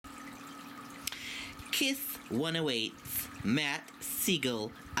Kiss 108's Matt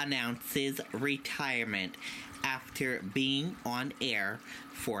Siegel announces retirement after being on air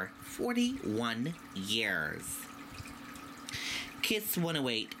for 41 years. Kiss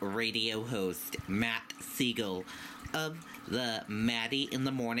 108 radio host Matt Siegel of the Maddie in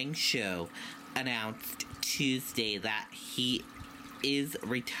the Morning show announced Tuesday that he is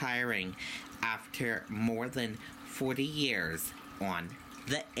retiring after more than 40 years on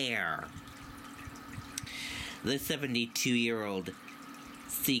the air. The 72-year-old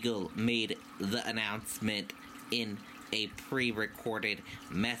Siegel made the announcement in a pre-recorded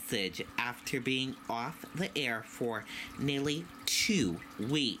message after being off the air for nearly 2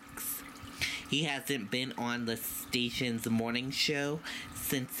 weeks. He hasn't been on the station's morning show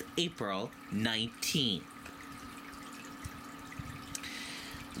since April 19th.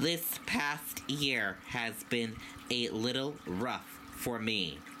 This past year has been a little rough for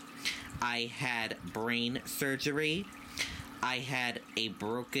me. I had brain surgery. I had a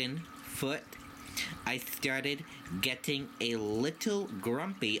broken foot. I started getting a little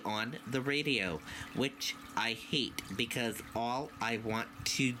grumpy on the radio, which I hate because all I want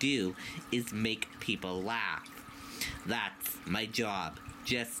to do is make people laugh. That's my job,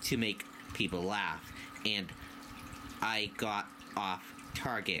 just to make people laugh. And I got off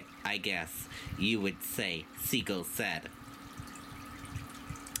target, I guess you would say, Siegel said.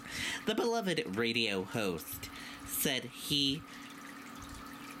 The beloved radio host said he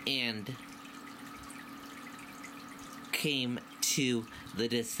and came to the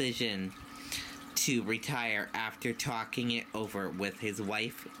decision to retire after talking it over with his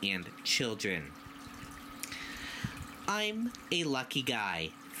wife and children. I'm a lucky guy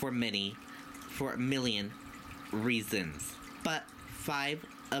for a million reasons, but 5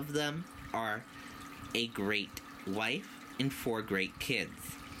 of them are a great wife and 4 great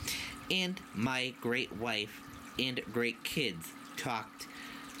kids. And my great wife and great kids talked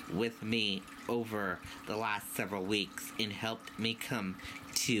with me over the last several weeks and helped me come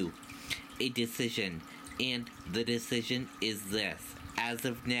to a decision. And the decision is this. As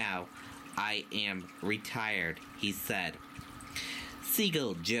of now, I am retired, he said.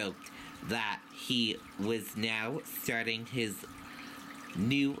 Siegel joked that he was now starting his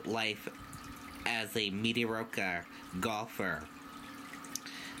new life as a mediocre golfer.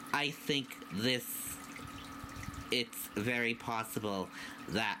 I think it's very possible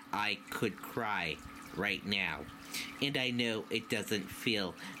that I could cry right now. And I know it doesn't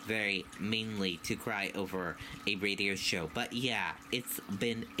feel very meanly to cry over a radio show. But yeah, it's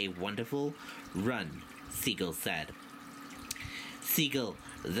been a wonderful run, Siegel said. Siegel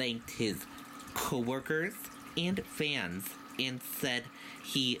thanked his coworkers and fans and said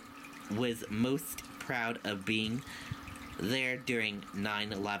he was most proud of being there during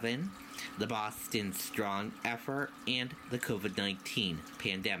 9/11, the Boston Strong effort, and the COVID-19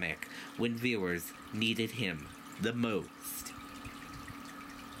 pandemic, when viewers needed him the most.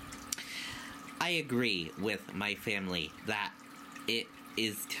 I agree with my family that it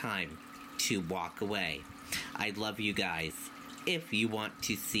is time to walk away. I love you guys. If you want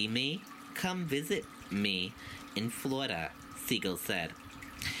to see me, come visit me in Florida, Siegel said.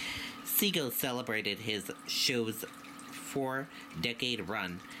 Siegel celebrated his show's 4-decade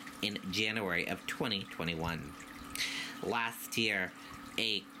run in January of 2021. Last year,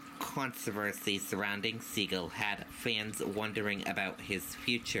 a controversy surrounding Siegel had fans wondering about his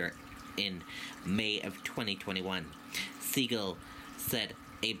future in May of 2021. Siegel said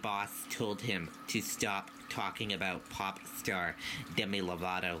a boss told him to stop talking about pop star Demi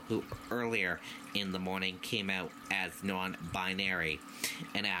Lovato, who earlier in the morning came out as non-binary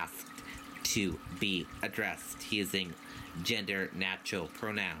and asked to be addressed using gender-neutral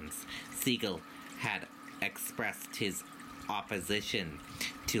pronouns. Siegel had expressed his opposition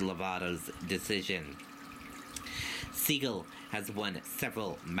to Lovato's decision. Siegel has won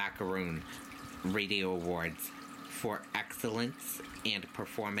several Macaroon Radio Awards for excellence and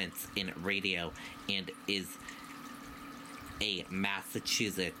performance in radio and is a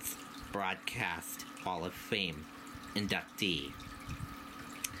Massachusetts Broadcast Hall of Fame inductee.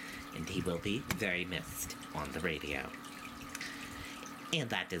 And he will be very missed on the radio. And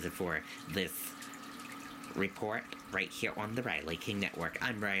that does it for this report right here on the Riley King Network.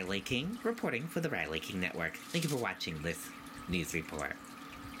 I'm Riley King, reporting for the Riley King Network. Thank you for watching this news report.